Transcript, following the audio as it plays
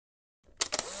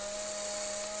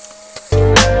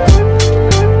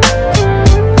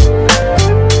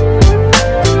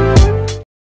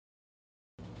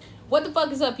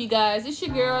is up, you guys? It's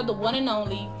your girl, the one and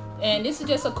only, and this is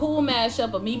just a cool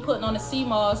mashup of me putting on the sea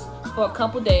moss for a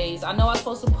couple days. I know I'm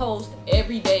supposed to post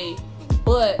every day,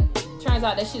 but turns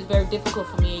out that shit's very difficult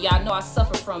for me. Y'all know I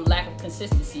suffer from lack of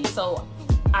consistency, so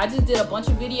I just did a bunch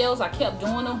of videos. I kept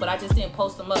doing them, but I just didn't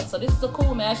post them up. So this is a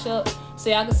cool mashup so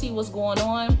y'all can see what's going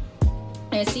on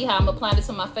and see how I'm applying this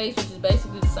on my face, which is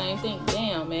basically the same thing.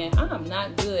 Damn, man, I'm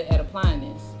not good at applying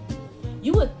this.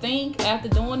 You would think after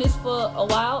doing this for a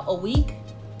while, a week,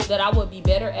 that I would be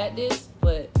better at this,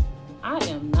 but I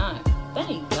am not.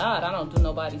 Thank God I don't do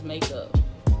nobody's makeup,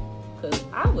 because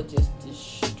I would just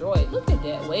destroy it. Look at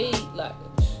that wave. Like,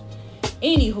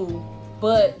 anywho,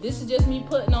 but this is just me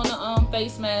putting on the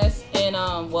face mask and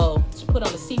well, to put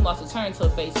on the sea moss to turn to a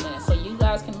face mask, so you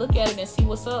guys can look at it and see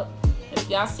what's up. If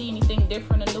y'all see anything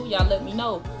different or new, y'all let me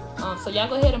know. So y'all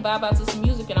go ahead and vibe out to some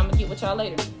music, and I'm gonna get with y'all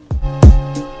later.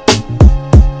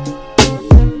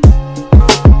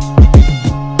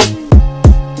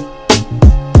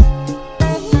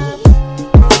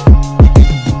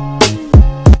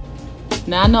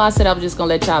 Now, I know I said I was just gonna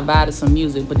let y'all vibe to some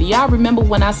music, but do y'all remember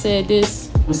when I said this?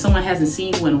 When someone hasn't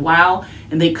seen you in a while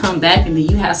and they come back and then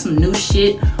you have some new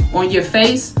shit on your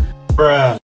face?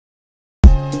 Bruh.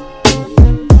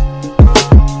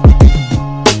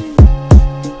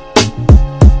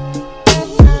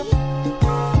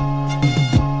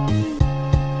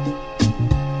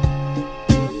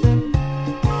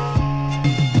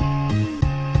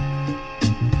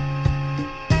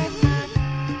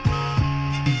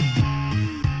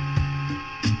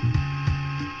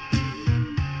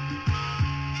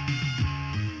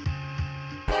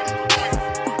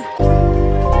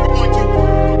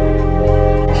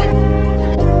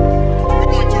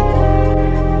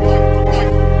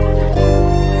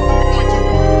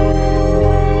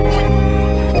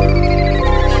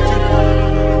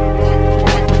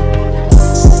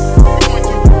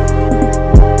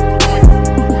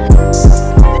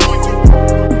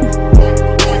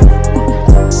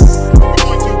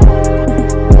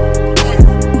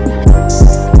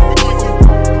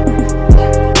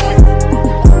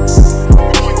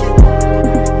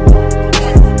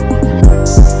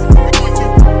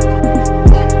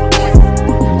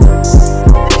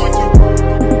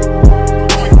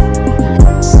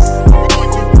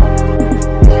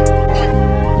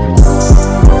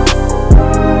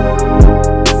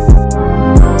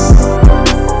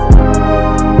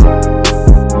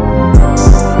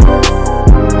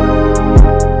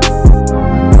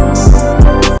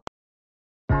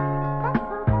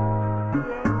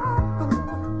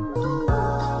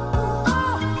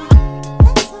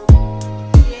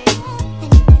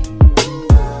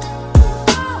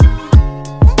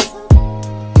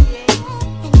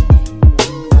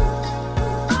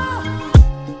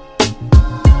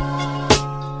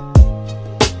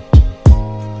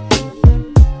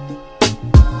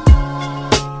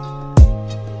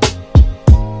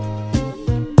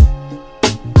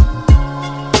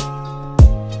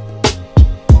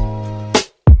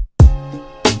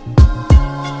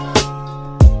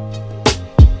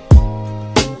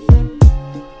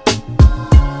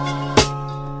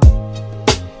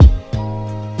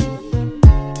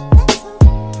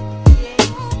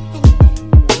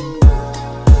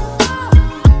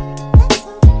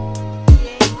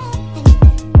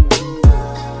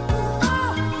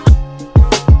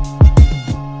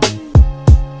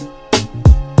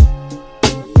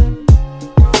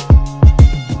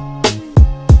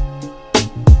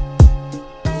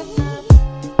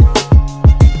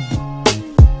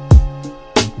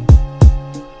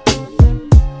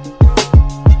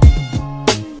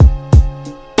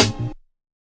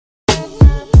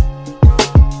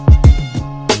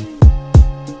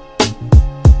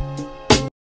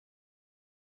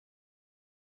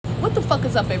 What the fuck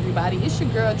is up, everybody? It's your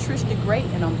girl Trish the Great,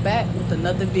 and I'm back with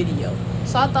another video.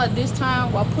 So I thought this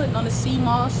time, while putting on the sea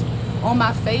moss on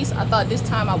my face, I thought this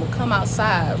time I would come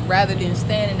outside rather than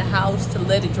stand in the house to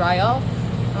let it dry off.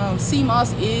 Sea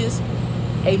moss is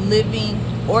a living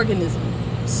organism,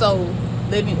 so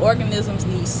living organisms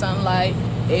need sunlight,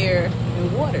 air,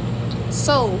 and water.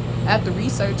 So after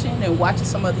researching and watching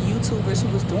some other YouTubers who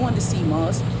was doing the sea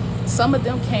moss, some of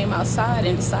them came outside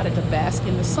and decided to bask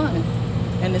in the sun.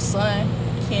 And the sun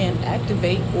can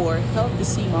activate or help the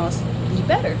sea moss be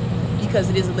better, because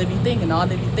it is a living thing, and all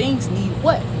living things need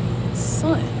what?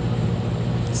 Sun.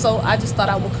 So I just thought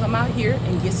I would come out here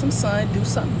and get some sun, do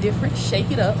something different, shake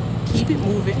it up, keep it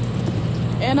moving,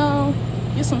 and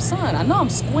get some sun. I know I'm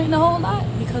squinting a whole lot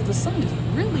because the sun is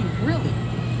really, really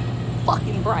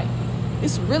fucking bright.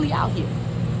 It's really out here.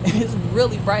 It's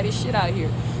really bright as shit out here.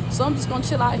 So I'm just gonna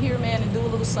chill out here, man, and do a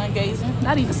little sun gazing.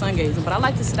 Not even sun gazing, but I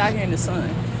like to sit out here in the sun.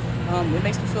 It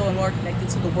makes me feel more connected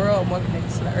to the world, more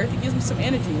connected to the earth. It gives me some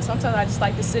energy. And sometimes I just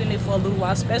like to sit in it for a little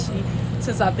while, especially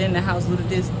since I've been in the house due to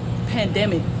this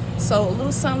pandemic. So a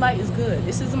little sunlight is good.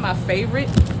 This isn't my favorite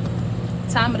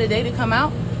time of the day to come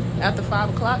out after 5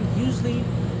 o'clock. Usually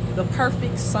the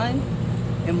perfect sun,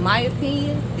 in my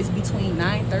opinion, is between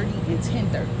 9:30 and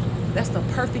 10:30. That's the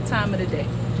perfect time of the day.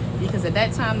 Because at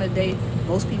that time of the day,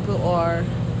 most people are,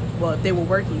 well, if they were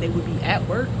working, they would be at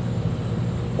work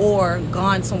or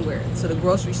gone somewhere to the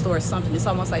grocery store or something. It's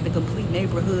almost like the complete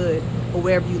neighborhood or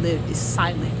wherever you live is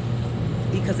silent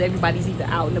because everybody's either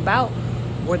out and about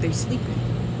or they're sleeping.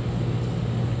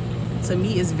 To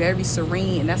me, it's very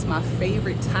serene, and that's my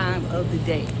favorite time of the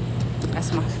day.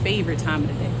 That's my favorite time of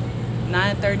the day.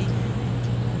 9:30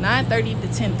 to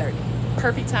 10:30.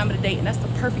 Perfect time of the day, and that's the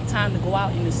perfect time to go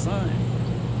out in the sun.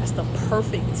 That's the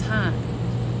perfect time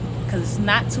because it's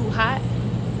not too hot,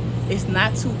 it's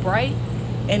not too bright,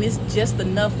 and it's just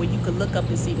enough where you can look up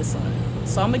and see the sun.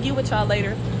 So I'm gonna get with y'all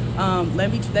later.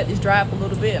 Let this dry up a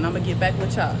little bit, and I'm gonna get back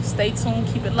with y'all. Stay tuned,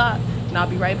 keep it locked, and I'll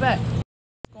be right back.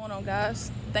 What's going on,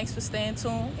 guys? Thanks for staying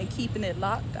tuned and keeping it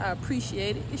locked. I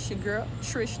appreciate it. It's your girl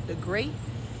Trish the Great,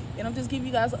 and I'm just giving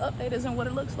you guys an update as in what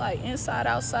it looks like. Inside,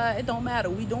 outside, it don't matter.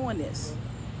 We doing this.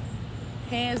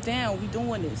 Hands down, we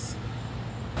doing this.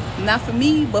 Not for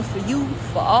me, but for you,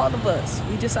 for all of us.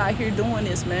 We just out here doing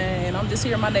this, man. And I'm just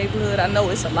here in my neighborhood. I know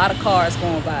it's a lot of cars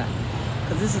going by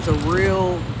because this is a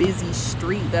real busy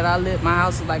street that I live. My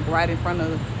house is like right in front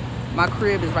of, my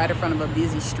crib is right in front of a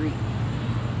busy street.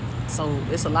 So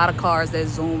it's a lot of cars that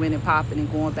zooming and popping and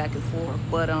going back and forth.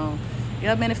 But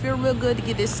yeah, man, it feels real good to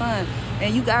get this sun.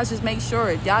 And you guys just make sure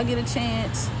if y'all get a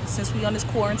chance, since we on this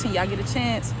quarantine, y'all get a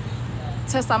chance,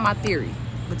 test out my theory.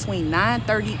 Between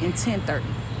 9:30 and 10:30.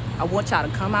 I want y'all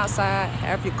to come outside,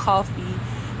 have your coffee,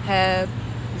 have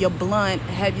your blunt,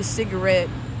 have your cigarette.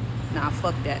 Nah,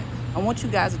 fuck that. I want you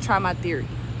guys to try my theory.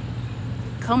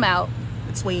 Come out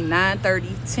between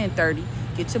 9:30, 10:30.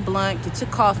 Get your blunt, get your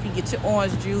coffee, get your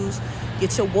orange juice,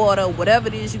 get your water, whatever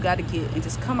it is you got to get, and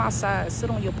just come outside and sit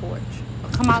on your porch. Or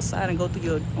come outside and go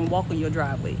through and walk on your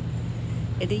driveway.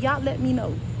 And then y'all let me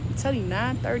know. I'm telling you,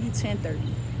 9:30, 10:30.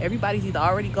 Everybody's either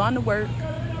already gone to work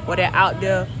or they're out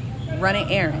there running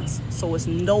errands. So it's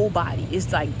nobody.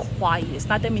 It's like quiet. It's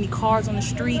not that many cars on the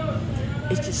street.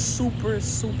 It's just super,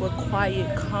 super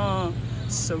quiet, calm,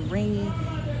 serene.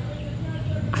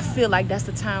 I feel like that's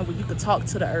the time where you could talk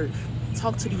to the earth,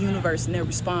 talk to the universe, and they'll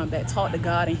respond back. Talk to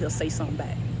God and he'll say something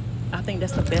back. I think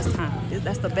that's the best time.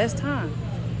 That's the best time.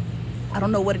 I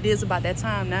don't know what it is about that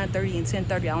time, 9:30 and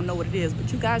 10:30. I don't know what it is,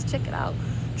 but you guys check it out.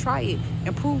 Try it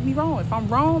and prove me wrong. If I'm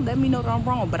wrong, let me know that I'm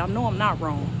wrong, but I know I'm not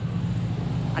wrong.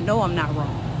 I know I'm not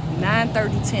wrong.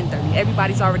 9:30, 10:30.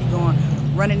 Everybody's already going,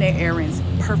 running their errands.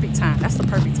 Perfect time. That's the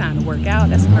perfect time to work out.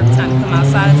 That's the perfect time to come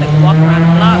outside and take a walk around the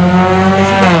block.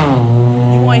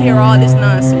 You want to hear all this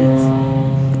nonsense.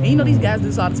 And you know these guys do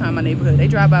this all the time in my neighborhood. They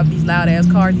drive by these loud ass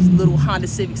cars, these little Honda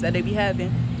Civics that they be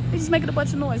having. They just making a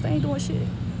bunch of noise. They ain't doing shit.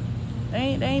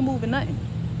 They ain't moving nothing.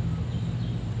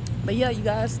 But yeah, you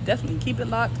guys, definitely keep it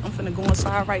locked. I'm finna go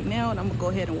inside right now, and I'm gonna go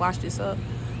ahead and wash this up,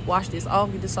 wash this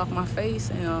off, get this off my face,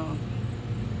 and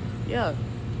yeah,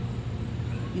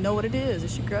 you know what it is.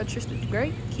 It's your girl Trish the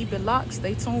Great. Keep it locked.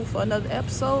 Stay tuned for another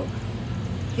episode.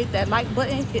 Hit that like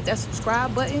button, hit that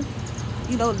subscribe button.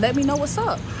 You know, let me know what's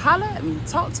up. Holla at me,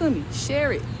 talk to me,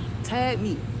 share it, tag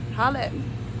me, holla at me.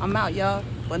 I'm out, y'all,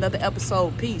 for another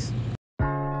episode. Peace.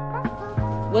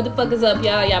 What the fuck is up,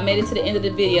 y'all? Y'all made it to the end of the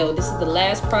video. This is the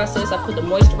last process. I put the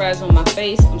moisturizer on my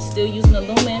face. I'm still using the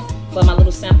Lumin, but my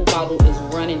little sample bottle is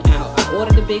running out. I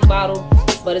ordered the big bottle,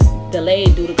 but it's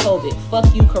delayed due to COVID. Fuck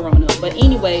you, Corona. But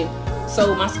anyway,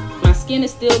 so my skin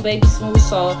is still baby smooth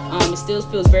soft. It still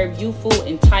feels very youthful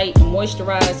and tight and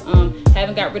moisturized.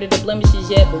 Haven't got rid of the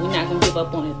blemishes yet, but we're not gonna give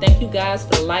up on it. Thank you guys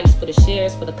for the likes, for the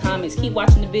shares, for the comments. Keep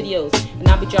watching the videos, and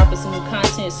I'll be dropping some new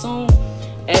content soon.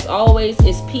 As always,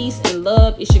 it's peace and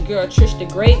love. It's your girl Trish the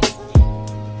Great.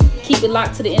 Keep it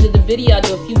locked to the end of the video. I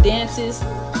do a few dances,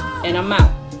 and I'm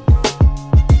out.